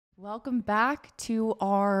Welcome back to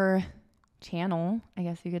our channel, I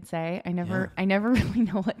guess you could say. I never really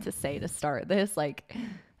know what to say to start this. I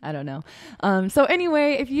don't know. So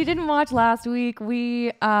anyway, if you didn't watch last week,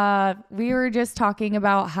 we were just talking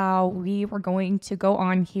about how we were going to go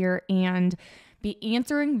on here and be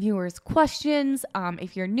answering viewers' questions.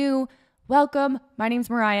 If you're new, welcome. My name's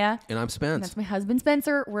Mariah. And I'm Spence. And that's my husband,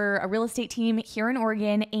 Spencer. We're a real estate team here in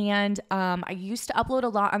Oregon. And I used to upload a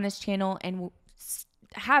lot on this channel and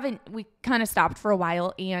we kind of stopped for a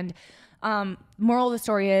while. And moral of the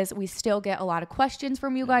story is we still get a lot of questions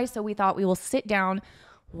from you guys. So we thought we will sit down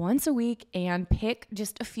once a week and pick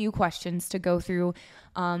just a few questions to go through.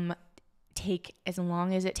 Take as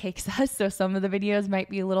long as it takes us. So some of the videos might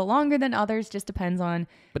be a little longer than others. Just depends on.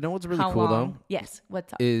 But know what's really cool though? Yes.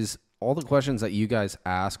 What's up? Is all the questions that you guys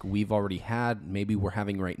ask, we've already had, maybe we're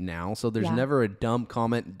having right now. So there's never a dumb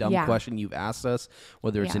comment, question you've asked us,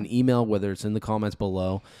 whether it's an email, whether it's in the comments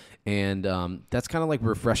below. And that's kind of like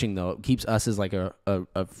refreshing though. It keeps us as like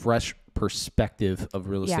a fresh perspective of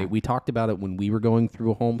real estate. We talked about it when we were going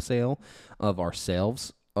through a home sale of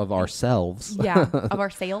ourselves. Of our sales.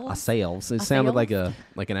 It sounded like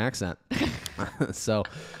an accent. So,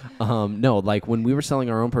 no, like when we were selling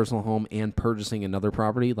our own personal home and purchasing another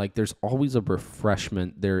property, like there's always a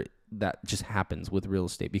refreshment there that just happens with real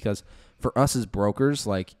estate, because for us as brokers,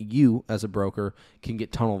 like you as a broker can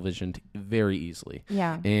get tunnel visioned very easily.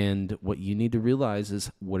 Yeah. And what you need to realize is,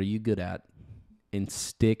 what are you good at? And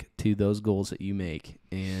stick to those goals that you make.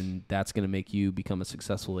 And that's going to make you become a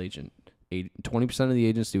successful agent. 20% of the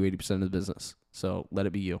agents do 80% of the business. So let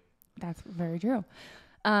it be you. That's very true.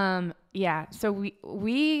 So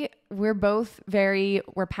we're both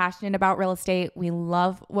we're passionate about real estate. We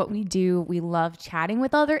love what we do. We love chatting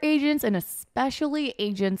with other agents, and especially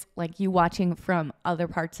agents like you watching from other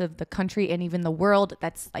parts of the country and even the world.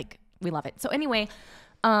 We love it. So anyway,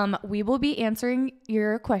 we will be answering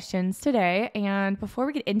your questions today. And before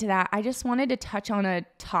we get into that, I just wanted to touch on a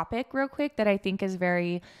topic real quick that I think is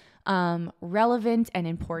very relevant and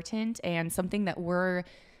important, and something that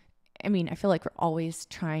I feel like we're always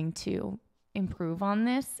trying to improve on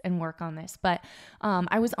this and work on this. But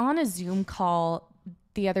I was on a Zoom call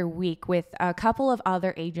the other week with a couple of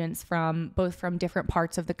other agents from different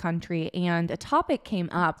parts of the country, and a topic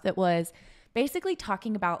came up that was basically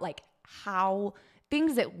talking about like how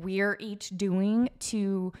things that we're each doing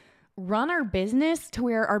to run our business to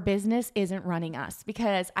where our business isn't running us.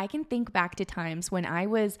 Because I can think back to times when I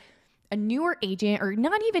was a newer agent, or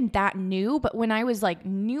not even that new, but when I was like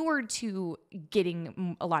newer to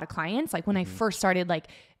getting a lot of clients, like when I first started like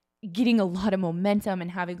getting a lot of momentum and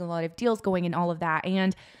having a lot of deals going and all of that.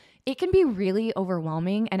 And it can be really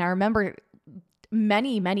overwhelming. And I remember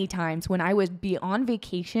many, many times when I would be on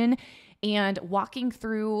vacation and walking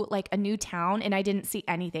through like a new town and I didn't see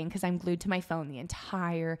anything because I'm glued to my phone the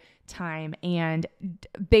entire time. And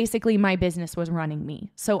basically my business was running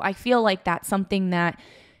me. So I feel like that's something that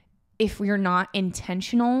if we're not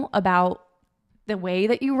intentional about the way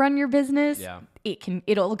that you run your business,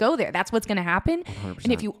 it'll go there. That's what's going to happen. 100%.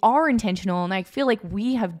 And if you are intentional, and I feel like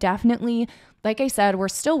we have definitely, like I said, we're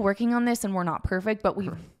still working on this and we're not perfect, but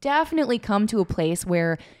we've definitely come to a place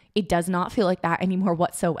where it does not feel like that anymore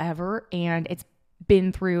whatsoever. And it's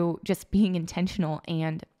been through just being intentional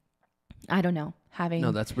and I don't know,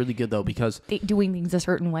 No, that's really good though, because doing things a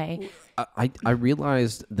certain way. I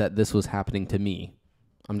realized that this was happening to me.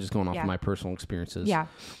 I'm just going off of my personal experiences. Yeah.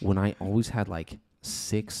 When I always had like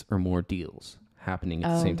 6 or more deals happening at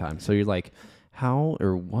the same time. So you're like, how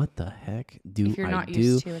or what the heck do I do?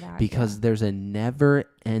 Used to that, because there's a never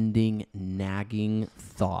ending nagging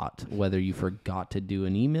thought, whether you forgot to do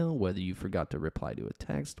an email, whether you forgot to reply to a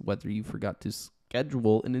text, whether you forgot to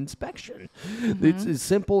schedule an inspection. Mm-hmm. It's as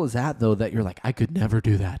simple as that though, that you're like, I could never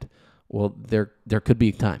do that. Well, there could be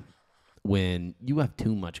a time when you have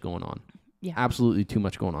too much going on. Yeah. Absolutely too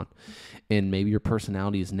much going on. And maybe your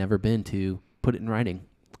personality has never been to put it in writing.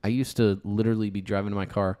 I used to literally be driving in my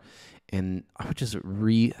car and I would just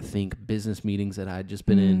rethink business meetings that I had just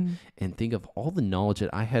been in and think of all the knowledge that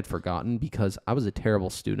I had forgotten because I was a terrible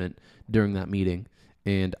student during that meeting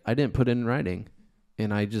and I didn't put it in writing.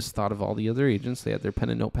 And I just thought of all the other agents. They had their pen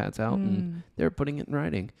and notepads out and they were putting it in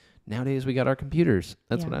writing. Nowadays we got our computers.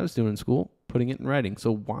 That's what I was doing in school, putting it in writing.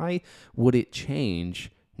 So why would it change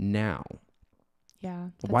now? Yeah.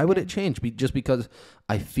 Why would it change? Just because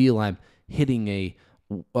I feel I'm hitting a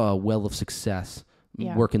well of success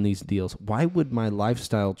working these deals. Why would my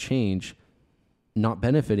lifestyle change, not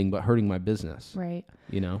benefiting but hurting my business? Right.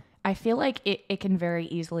 You know? I feel like it can very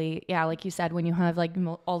easily, yeah, like you said, when you have like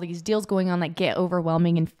all these deals going on, like get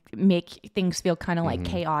overwhelming and make things feel kind of like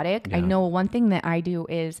chaotic. Yeah. I know one thing that I do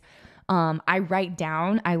is I write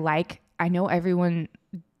down, I know everyone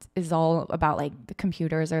is all about like the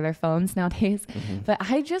computers or their phones nowadays, but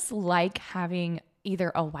I just like having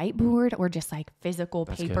either a whiteboard or just like physical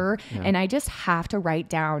paper. Yeah. And I just have to write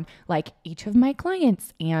down like each of my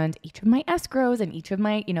clients and each of my escrows and each of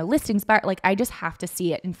my, listings. Like I just have to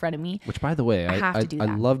see it in front of me. Which, by the way, I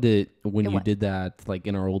loved it when you did that, like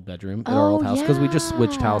in our old bedroom, in our old house, because we just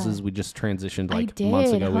switched houses. We just transitioned like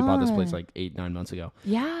months ago. We bought this place like 8-9 months ago.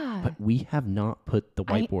 Yeah. But we have not put the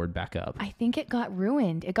whiteboard back up. I think it got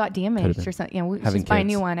ruined. It got damaged or something. We Having should buy a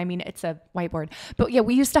new kids. one. I mean, it's a whiteboard. But yeah,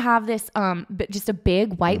 we used to have this, but just a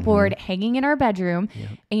big whiteboard hanging in our bedroom,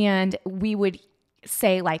 and we would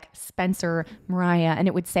say like Spencer, Mariah, and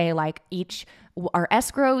it would say like each our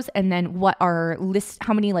escrows and then what our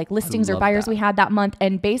how many like listings or buyers we had that month.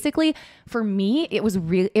 And basically for me, it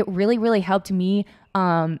really helped me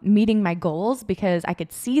meeting my goals because I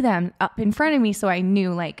could see them up in front of me. So I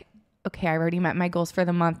knew like, okay, I already met my goals for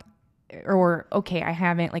the month. Or okay, I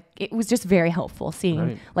haven't. Like it was just very helpful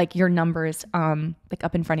seeing like your numbers like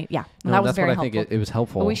up in front of you. Yeah, no, that was that's very what I helpful. think it was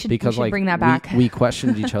helpful But we should like bring that back. We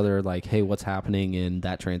questioned each other like, hey, what's happening in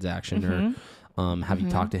that transaction, or have you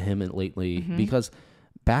talked to him lately? Because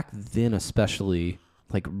back then, especially,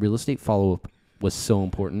 like real estate follow up was so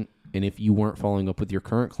important, and if you weren't following up with your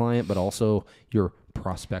current client, but also your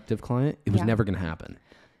prospective client, it was never going to happen.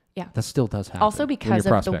 Yeah. That still does happen. Also because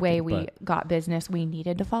of the way we got business, we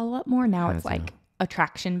needed to follow up more. Now it's like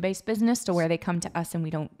attraction-based business to where they come to us and we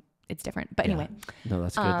don't, it's different. But anyway. No,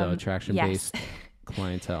 that's good though. Attraction-based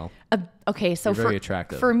clientele. Okay. So very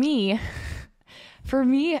attractive. For me,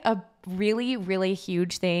 a really, really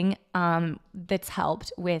huge thing that's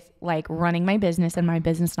helped with like running my business and my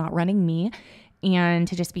business not running me, and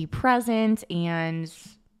to just be present, and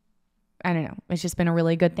I don't know, it's just been a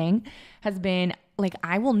really good thing, has been like,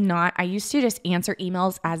 I used to just answer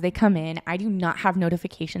emails as they come in. I do not have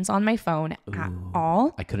notifications on my phone at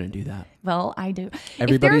all. I couldn't do that. Well, I do.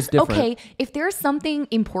 Everybody's different. Okay, if there's something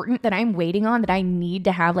important that I'm waiting on that I need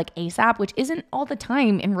to have like ASAP, which isn't all the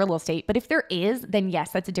time in real estate, but if there is, then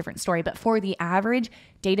yes, that's a different story. But for the average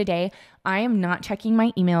day-to-day, I am not checking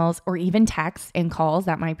my emails or even texts and calls.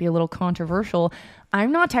 That might be a little controversial.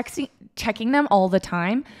 I'm not checking them all the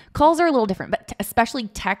time. Calls are a little different, but especially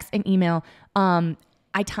text and email,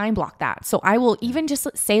 I time block that. So I will even just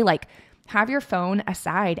say like, have your phone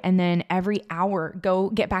aside and then every hour go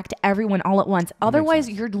get back to everyone all at once. Otherwise,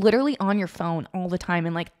 you're literally on your phone all the time.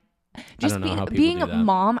 And like, just being a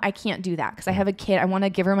mom, I can't do that because I have a kid. I want to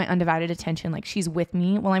give her my undivided attention. Like she's with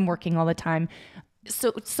me while I'm working all the time.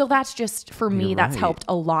 So that's just for me, that's helped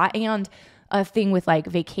a lot. And a thing with like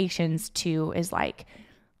vacations too is like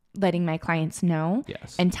letting my clients know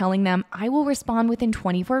and telling them I will respond within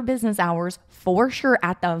 24 business hours for sure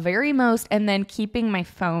at the very most, and then keeping my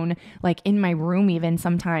phone like in my room even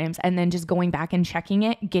sometimes, and then just going back and checking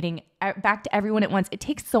it, getting back to everyone at once. It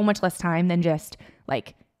takes so much less time than just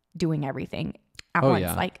like doing everything at once.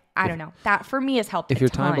 Yeah. Like, I don't know. That for me has helped. If you're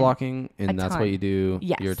time blocking and that's what you do,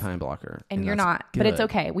 you're a time blocker. And you're not, but it's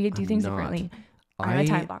okay. We do things differently. I'm a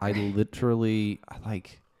time blocker. I literally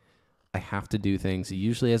I have to do things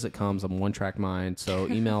usually as it comes. I'm one track mind. So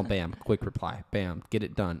email, bam, quick reply, bam, get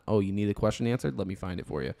it done. Oh, you need a question answered? Let me find it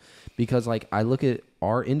for you. Because like I look at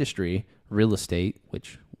our industry, real estate,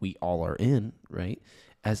 which we all are in, right,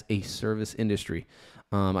 as a service industry.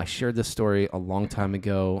 I shared this story a long time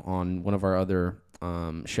ago on one of our other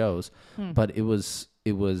shows, but it was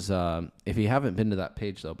if you haven't been to that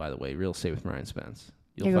page though, by the way, Real Estate with Mariah and Spence,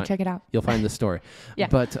 go check it out. You'll find the story.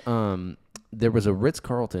 But there was a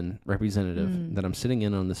Ritz-Carlton representative that I'm sitting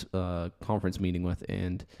in on this conference meeting with,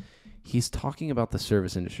 and he's talking about the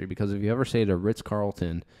service industry, because if you ever stay at a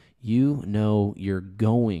Ritz-Carlton, you know you're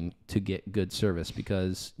going to get good service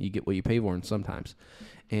because you get what you pay for, and sometimes.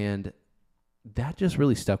 And that just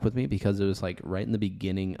really stuck with me because it was like right in the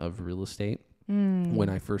beginning of real estate when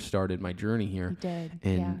I first started my journey here.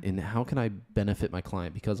 And how can I benefit my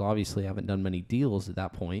client? Because obviously I haven't done many deals at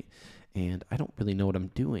that point, and I don't really know what I'm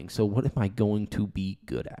doing. So what am I going to be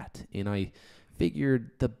good at? And I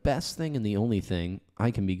figured the best thing and the only thing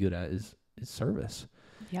I can be good at is service.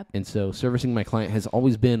 Yep. And so servicing my client has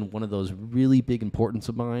always been one of those really big importance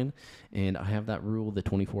of mine. And I have that rule, the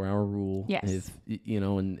 24-hour rule. Yes.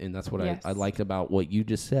 And that's what I liked about what you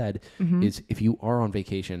just said is if you are on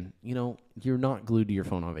vacation, you're not glued to your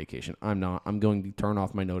phone on vacation. I'm not. I'm going to turn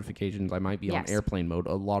off my notifications. I might be on airplane mode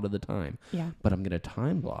a lot of the time. Yeah. But I'm going to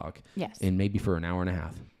time block. Yes. And maybe for an hour and a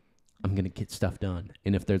half. I'm going to get stuff done.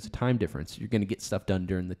 And if there's a time difference, you're going to get stuff done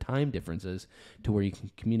during the time differences to where you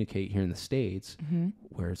can communicate here in the States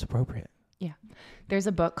where it's appropriate. Yeah. There's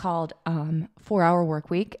a book called 4 Hour Work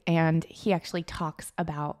Week, and he actually talks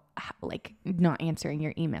about like not answering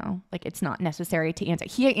your email. Like it's not necessary to answer.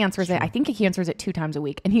 He answers it. I think he answers it 2 times a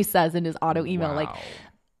week. And he says in his auto email, like,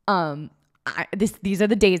 these are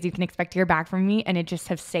the days you can expect to hear back from me. And it just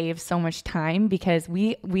has saved so much time because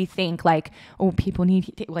we think like, oh, people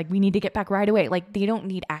need, like, we need to get back right away. Like they don't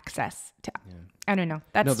need access to, I don't know.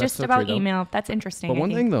 That's just so about email. That's interesting. But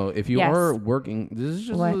one thing though, if you are working, this is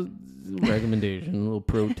just a recommendation, a little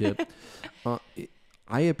pro tip.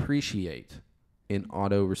 I appreciate an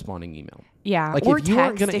auto responding email. Yeah. Like or if you text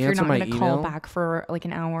aren't going to if you're answer not my going to email, call back for like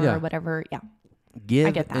an hour or whatever. Yeah.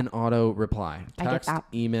 Give an auto reply. Text, I get that.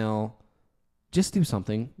 email, just do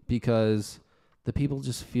something because the people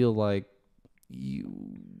just feel like you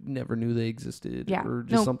never knew they existed or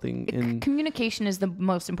just something. Communication is the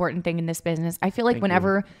most important thing in this business. I feel like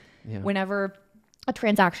whenever a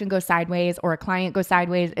transaction goes sideways or a client goes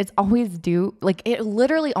sideways, it's always it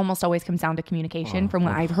literally almost always comes down to communication from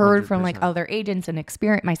what I've heard from like other agents and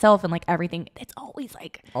experience myself and like everything. It's always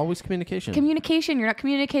like always communication. You're not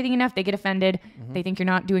communicating enough. They get offended. They think you're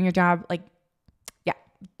not doing your job. Like,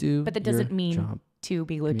 but that doesn't mean to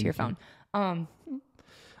be glued to your phone.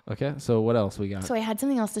 Okay. So what else we got? So I had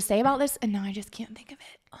something else to say about this and now I just can't think of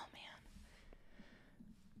it. Oh man.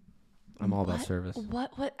 I'm all about service.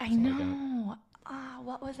 What I know.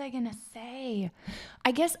 What was I going to say?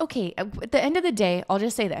 I guess, okay, at the end of the day, I'll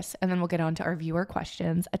just say this, and then we'll get on to our viewer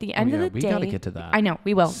questions. At the end of the day... we got to get to that. I know,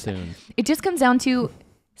 we will. Soon. It just comes down to,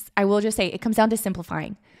 I will just say, it comes down to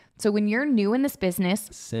simplifying. So when you're new in this business...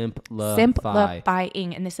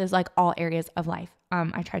 Simplifying, and this is like all areas of life.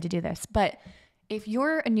 I tried to do this, but if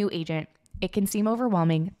you're a new agent, it can seem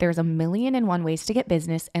overwhelming. There's 1,000,001 ways to get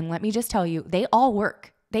business, and let me just tell you, they all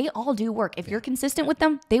work. They all do work. If you're consistent with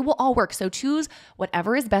them, they will all work. So choose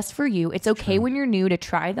whatever is best for you. It's okay when you're new to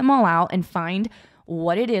try them all out and find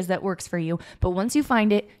what it is that works for you. But once you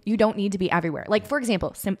find it, you don't need to be everywhere. Like, for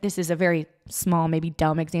example, this is a very small, maybe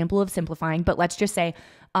dumb example of simplifying, but let's just say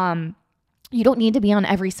you don't need to be on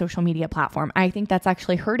every social media platform. I think that's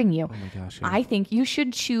actually hurting you. Oh my gosh. Yeah. I think you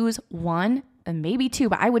should choose one and maybe two,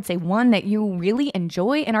 but I would say one that you really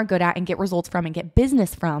enjoy and are good at and get results from and get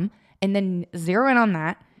business from. And then zero in on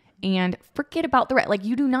that and forget about the rest. Like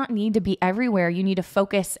you do not need to be everywhere. You need to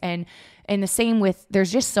focus and the same with,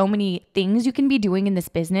 there's just so many things you can be doing in this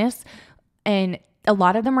business. And a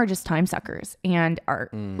lot of them are just time suckers and are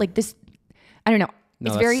like this, I don't know.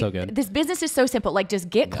 No, it's so good. This business is so simple. Like just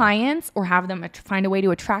get clients or have them find a way to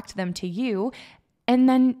attract them to you and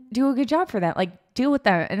then do a good job for that. Like deal with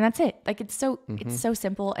that. And that's it. Like it's so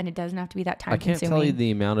simple and it doesn't have to be that time consuming. I can't tell you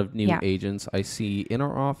the amount of new agents I see in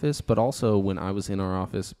our office, but also when I was in our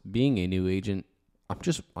office being a new agent,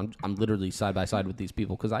 I'm literally side by side with these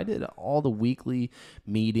people because I did all the weekly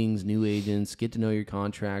meetings, new agents, get to know your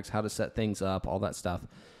contracts, how to set things up, all that stuff.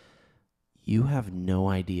 You have no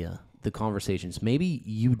idea the conversations. Maybe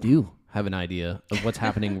you do have an idea of what's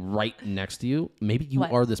happening right next to you. Maybe you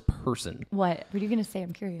are this person. What are you going to say?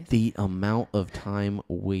 I'm curious. The amount of time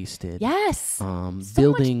wasted. Yes. So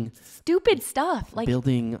building much stupid stuff. Like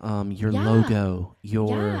building your logo,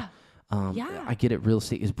 your Yeah. I get it. Real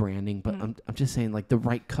estate is branding, but I'm just saying, like the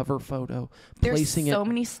right cover photo, placing There's so it.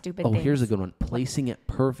 many stupid things. Oh, here's a good one. Placing it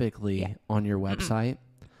perfectly on your website,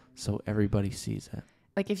 so everybody sees it.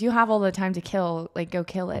 Like if you have all the time to kill, like go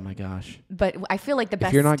kill it. Oh my gosh! But I feel like the best.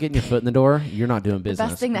 If you're not getting your foot in the door, you're not doing business.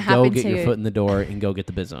 Best thing that go happened get your foot in the door and go get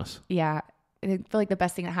the business. Yeah. I feel like the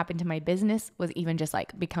best thing that happened to my business was even just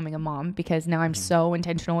like becoming a mom, because now I'm so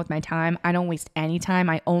intentional with my time. I don't waste any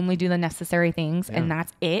time. I only do the necessary things and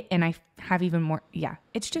that's it. And I have even more. Yeah.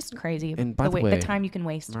 It's just crazy. And by the way, the time you can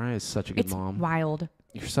waste. Mariah is such a good mom. It's wild.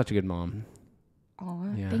 You're such a good mom. Oh,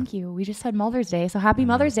 thank you. We just had Mother's Day. So happy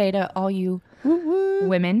Mother's Day to all you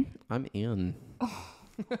women. I'm in.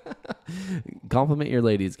 Compliment your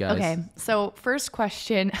ladies, guys. Okay. So first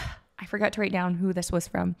question. I forgot to write down who this was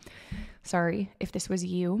from. Sorry. If this was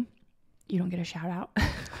you, you don't get a shout out.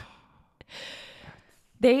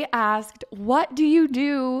 They asked, what do you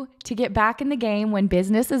do to get back in the game when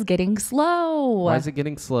business is getting slow? Why is it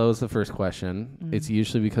getting slow is the first question. It's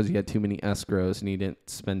usually because you had too many escrows and you didn't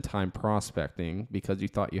spend time prospecting because you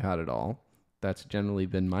thought you had it all. That's generally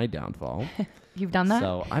been my downfall. You've done that?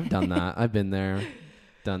 So I've done that. I've been there,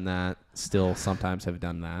 done that, still sometimes have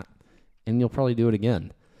done that. And you'll probably do it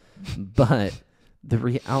again. But the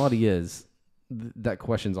reality is that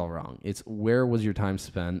question's all wrong. It's where was your time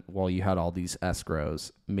spent while you had all these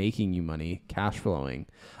escrows making you money, cash flowing?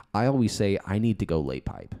 I always say I need to go lay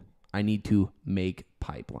pipe. I need to make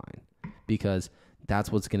pipeline, because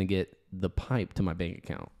that's what's going to get the pipe to my bank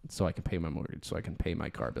account so I can pay my mortgage, so I can pay my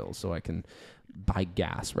car bills, so I can buy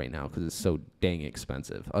gas right now because it's so dang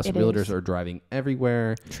expensive. Us realtors are driving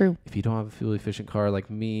everywhere. True. If you don't have a fuel efficient car like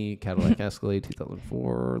me, Cadillac Escalade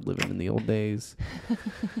 2004, living in the old days,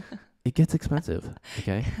 it gets expensive.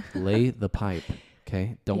 Okay. Lay the pipe.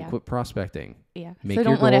 Okay. Don't quit prospecting. Yeah. Make so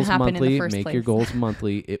your don't let it goals happen monthly. in the first Make place. your goals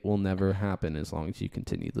monthly. It will never happen as long as you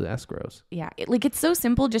continue the escrows. Yeah. It's so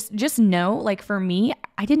simple. Just know, like for me,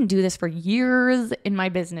 I didn't do this for years in my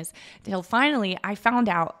business till finally I found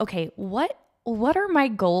out, okay, what are my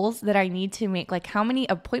goals that I need to make? Like how many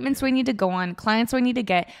appointments do I need to go on? Clients do I need to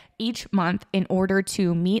get each month in order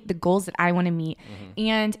to meet the goals that I want to meet?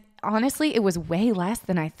 And honestly, it was way less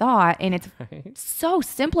than I thought. And it's so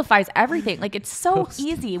simplifies everything. Like it's so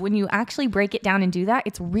easy when you actually break it down and do that.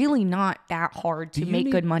 It's really not that hard to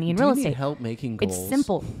make good money in real estate. Do you need help making goals? It's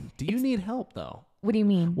simple. Do you need help though? What do you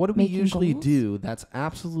mean? What do we Making usually goals? do that's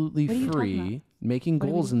absolutely What are you talking free making What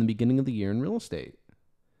do we goals in the beginning of the year in real estate?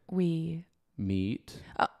 We Meet.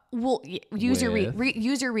 use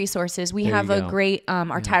your resources. We There have you a go. great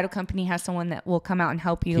our title company has someone that will come out and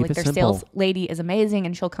help you. Keep Like it their simple. sales lady is amazing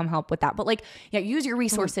and she'll come help with that. But like use your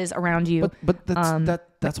resources around you. But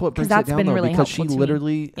that's what brings it that's down been though, really because she helpful to me.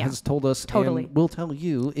 literally Yeah. has told us Totally. and will tell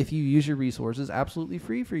you if you use your resources absolutely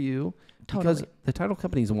free for you. Because Totally. the title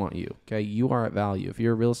companies want you. Okay. You are at value. If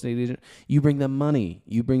you're a real estate agent, you bring them money,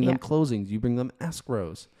 you bring them closings, you bring them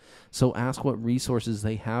escrows. So ask what resources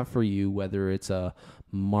they have for you, whether it's a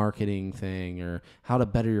marketing thing or how to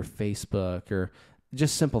better your Facebook or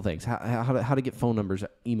just simple things, how to get phone numbers,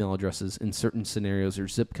 email addresses in certain scenarios or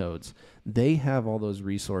zip codes. They have all those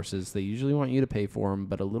resources. They usually want you to pay for them,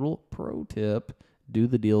 but a little pro tip, do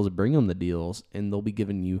the deals, bring them the deals, and they'll be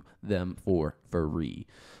giving you them for free.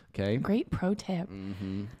 Okay. Great pro tip.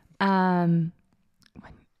 When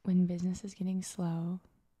business is getting slow,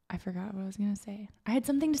 I forgot what I was gonna say. I had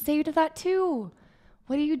something to say to that too.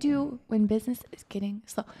 What do you do when business is getting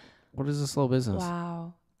slow? What is a slow business?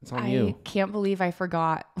 Wow. It's on I you. can't believe I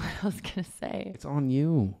forgot what I was gonna say. It's on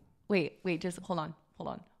you. Wait, just hold on.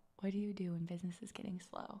 What do you do when business is getting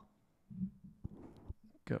slow?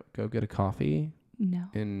 Go get a coffee No,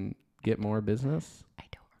 and get more business. I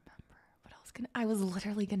don't remember what I was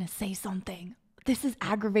literally gonna say something. This is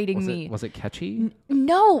aggravating me. Was it catchy?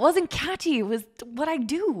 No, it wasn't catchy. It was what I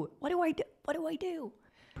do. What do I do?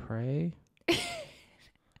 Pray.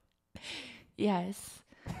 Yes.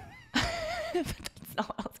 That's not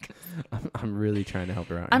what I was gonna say. I'm really trying to help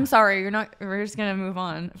her out. I'm sorry. We're just gonna move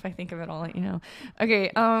on. If I think of it, I'll let you know.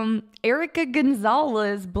 Okay. Erica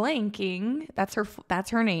Gonzalez blanking. That's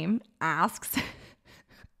her name. Asks.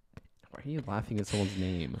 Why are you laughing at someone's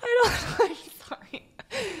name? I don't. I'm sorry.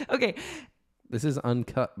 Okay. This is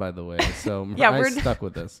uncut, by the way, so Yeah, I'm we're stuck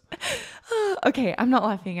with this. Okay, I'm not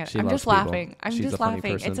laughing at it. She I'm loves just laughing. people. I'm She's just a funny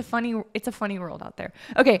laughing. person. It's a funny world out there.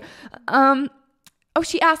 Okay. Oh,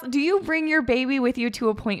 she asked, do you bring your baby with you to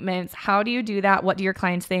appointments? How do you do that? What do your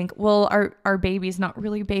clients think? Well, our baby's not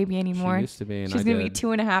really a baby anymore. She used to be, and She's I gonna be did.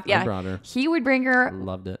 2.5. Yeah. I brought her. He would bring her,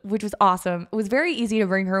 Loved it. which was awesome. It was very easy to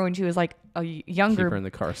bring her when she was like a Keep her younger in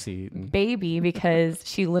the car seat and baby because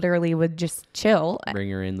she literally would just chill. bring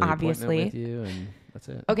her in the obviously. appointment with you, and that's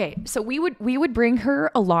it. Okay, so we would bring her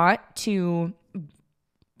a lot to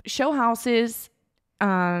show houses,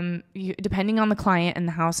 depending on the client and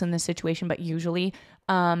the house and the situation, but usually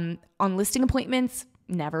on listing appointments,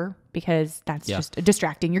 never, because that's just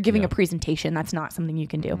distracting. You're giving a presentation. That's not something you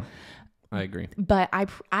can do. I agree. But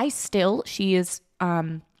I still, she is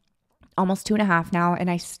almost 2.5 now, and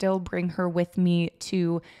I still bring her with me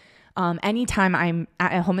to anytime I'm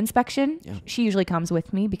at a home inspection. She usually comes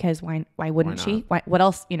with me because why wouldn't she? What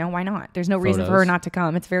else? Why not? There's no reason for her not to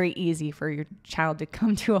come. It's very easy for your child to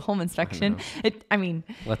come to a home inspection. I mean,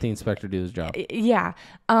 let the inspector do his job. Yeah.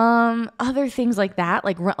 Other things like that,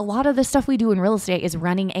 like a lot of the stuff we do in real estate is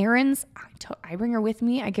running errands. I bring her with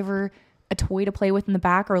me. I give her a toy to play with in the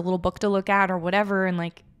back or a little book to look at or whatever, and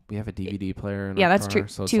like. We have a DVD player in Yeah, our that's car, true.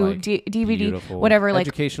 so it's Too. like DVD, beautiful. whatever. Like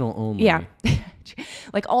Educational only. yeah,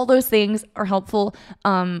 like all those things are helpful.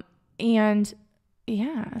 And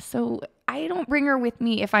yeah, so I don't bring her with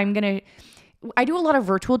me if I'm gonna. I do a lot of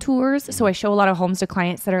virtual tours, so I show a lot of homes to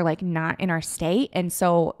clients that are like not in our state, and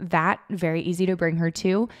so that very easy to bring her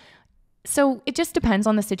to. So it just depends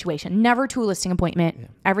on the situation. Never to a listing appointment. Yeah.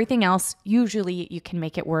 Everything else, usually you can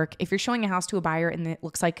make it work. If you're showing a house to a buyer and it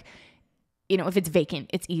looks like, if it's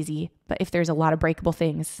vacant, it's easy. But if there's a lot of breakable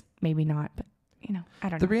things, maybe not. But, I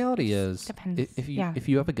don't know. The reality is, depends. if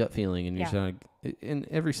you have a gut feeling and you're saying, and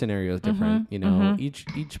every scenario is different,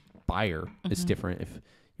 each buyer is different.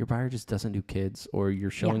 If your buyer just doesn't do kids, or you're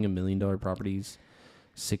showing $1 million properties,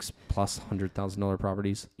 $6+ $100,000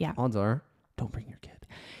 properties. Yeah. Odds are, don't bring your kid.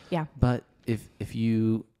 Yeah. But if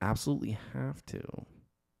you absolutely have to,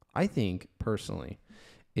 I think personally,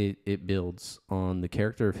 it builds on the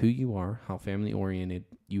character of who you are, how family oriented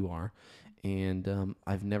you are, and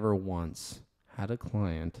I've never once had a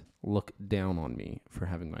client look down on me for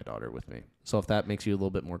having my daughter with me. So if that makes you a little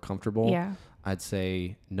bit more comfortable, Yeah. I'd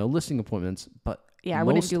say no listing appointments, but I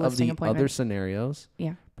wouldn't do most listing of the appointments. other scenarios,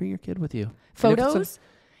 Yeah. bring your kid with you. And if Photos.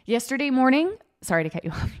 Yesterday morning, sorry to cut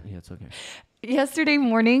you off. yeah, it's okay. Yesterday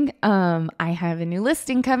morning, I have a new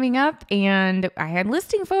listing coming up, and I had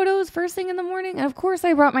listing photos first thing in the morning. And of course,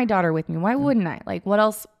 I brought my daughter with me. Why wouldn't I? Like, what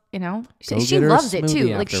else? You know, Go she get her a loves it too.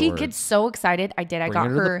 smoothie Like, she afterwards. gets so excited. I Bring got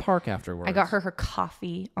her to her. the park afterwards. I got her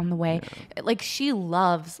coffee on the way. Like, she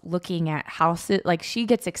loves looking at houses. Like, she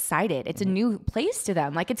gets excited. It's a new place to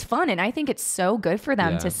them. Like, it's fun, and I think it's so good for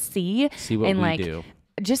them to see what and we like do.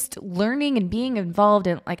 just learning and being involved.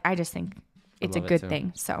 And like, I just think it's a love it good too.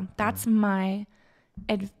 thing. So that's my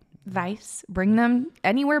advice. Bring them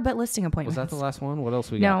anywhere but listing Was appointments. that the last one? What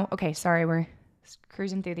else we got? No. Okay. Sorry. We're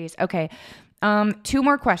cruising through these. Okay. 2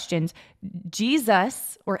 more questions.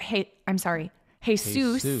 Jesus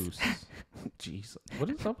Jesus. Jeez,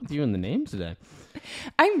 what is up with you and the names today?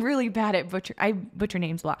 I'm really bad at I butcher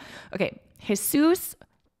names a lot. Okay. Jesus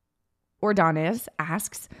Ordonez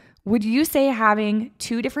asks, would you say having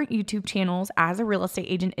 2 different YouTube channels as a real estate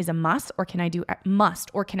agent is a must, or can I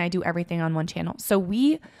do everything on one channel? So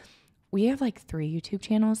we have like 3 YouTube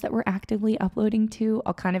channels that we're actively uploading to.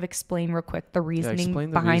 I'll kind of explain real quick the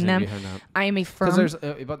reasoning behind them. I am a firm. Because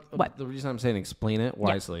the reason I'm saying explain it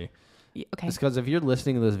wisely. Okay. It's because if you're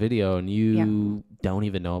listening to this video and you don't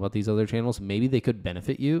even know about these other channels, maybe they could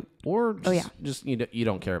benefit you, or just you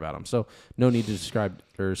don't care about them. So no need to subscribe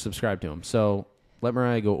to them. So let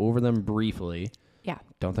Mariah go over them briefly. Yeah.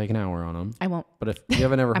 Don't take an hour on them. I won't. But if you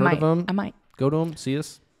haven't ever heard of them, I might go to them, see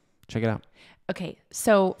us, check it out. Okay,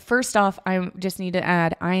 so first off, I just need to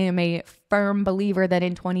add, I am a firm believer that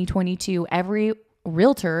in 2022, every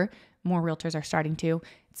realtor, more realtors are starting to,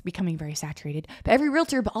 it's becoming very saturated, but every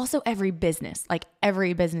realtor, but also every business, like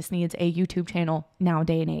every business needs a YouTube channel now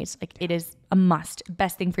day and age. Like, it is a must,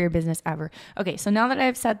 best thing for your business ever. Okay, so now that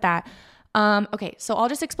I've said that, okay, so I'll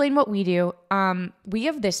just explain what we do. We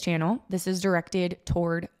have this channel. This is directed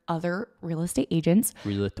toward other real estate agents,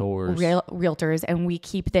 realtors, and we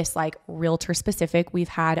keep this like realtor specific. We've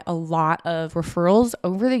had a lot of referrals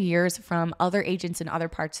over the years from other agents in other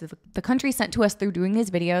parts of the country sent to us through doing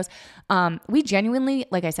these videos. We genuinely,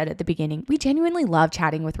 like I said at the beginning, we genuinely love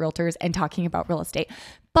chatting with realtors and talking about real estate,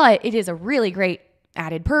 but it is a really great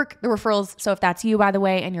added perk, the referrals. So if that's you, by the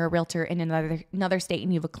way, and you're a realtor in another state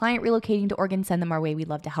and you have a client relocating to Oregon, send them our way. We'd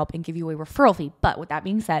love to help and give you a referral fee. But with that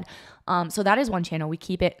being said, so that is one channel. We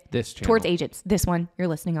keep it towards agents. This one you're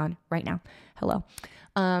listening on right now. Hello.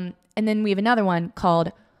 And then we have another one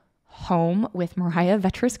called Home with Mariah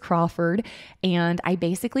Vetras Crawford, and I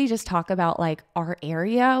basically just talk about like our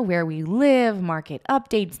area, where we live, market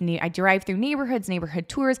updates. I drive through neighborhood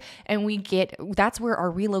tours, and that's where our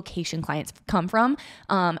relocation clients come from.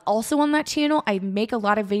 Also on that channel, I make a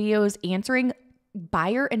lot of videos answering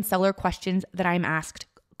buyer and seller questions that I'm asked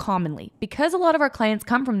commonly, because a lot of our clients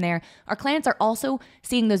come from there. Our clients are also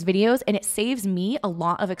seeing those videos, and it saves me a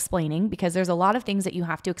lot of explaining, because there's a lot of things that you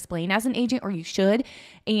have to explain as an agent, or you should.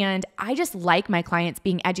 And I just like my clients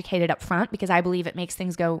being educated up front, because I believe it makes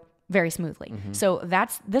things go very smoothly. Mm-hmm. So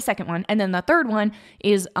that's the second one. And then the third one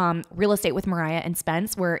is Real Estate with Mariah and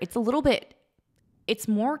Spence, where it's it's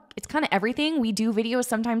kind of everything. We do videos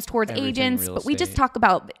sometimes towards agents, but we just talk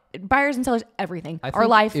about buyers and sellers, everything, our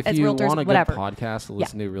life as realtors, whatever. If you want a good podcast to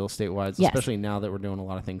listen to Real Estate Wise, especially now that we're doing a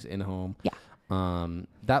lot of things in home. Yeah.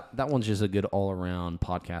 That one's just a good all around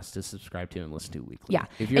podcast to subscribe to and listen to weekly. Yeah.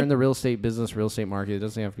 If you're in the real estate business, real estate market, it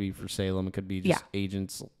doesn't have to be for Salem. It could be just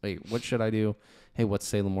agents. Hey, what should I do? Hey, what's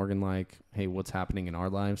Salem, Oregon like? Hey, what's happening in our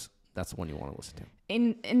lives? That's the one you want to listen to.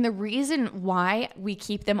 And the reason why we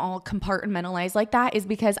keep them all compartmentalized like that is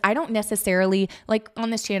because I don't necessarily, like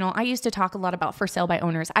on this channel, I used to talk a lot about for sale by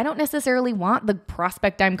owners. I don't necessarily want the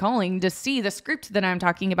prospect I'm calling to see the script that I'm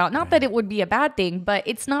talking about. Not that it would be a bad thing, but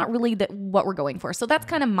it's not really what we're going for. So that's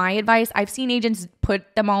kind of my advice. I've seen agents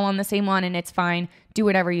put them all on the same one, and it's fine. Do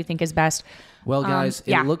whatever you think is best. Well, guys,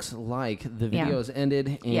 it looks like the video has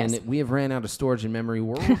ended, and we have ran out of storage and memory.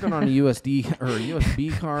 We're working on a USD or a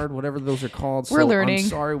USB card, whatever those are called. We're learning. I'm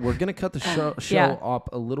sorry. We're going to cut the show Yeah. up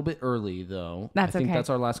a little bit early, though. That's I think okay. that's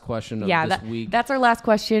our last question of Yeah, this week. that's our last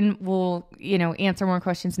question. We'll, answer more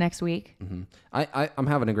questions next week. I'm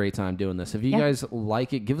having a great time doing this. If you Yeah. guys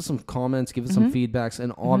like it, give us some comments, give us some feedbacks,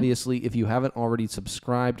 and obviously, if you haven't already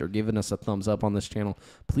subscribed or given us a thumbs up on this channel,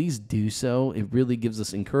 please do so. It really gives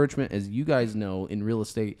us encouragement. As you guys know, in real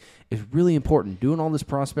estate, it's really important. Doing all this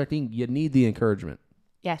prospecting, you need the encouragement.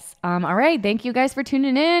 Yes. All right. Thank you guys for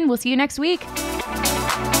tuning in. We'll see you next week.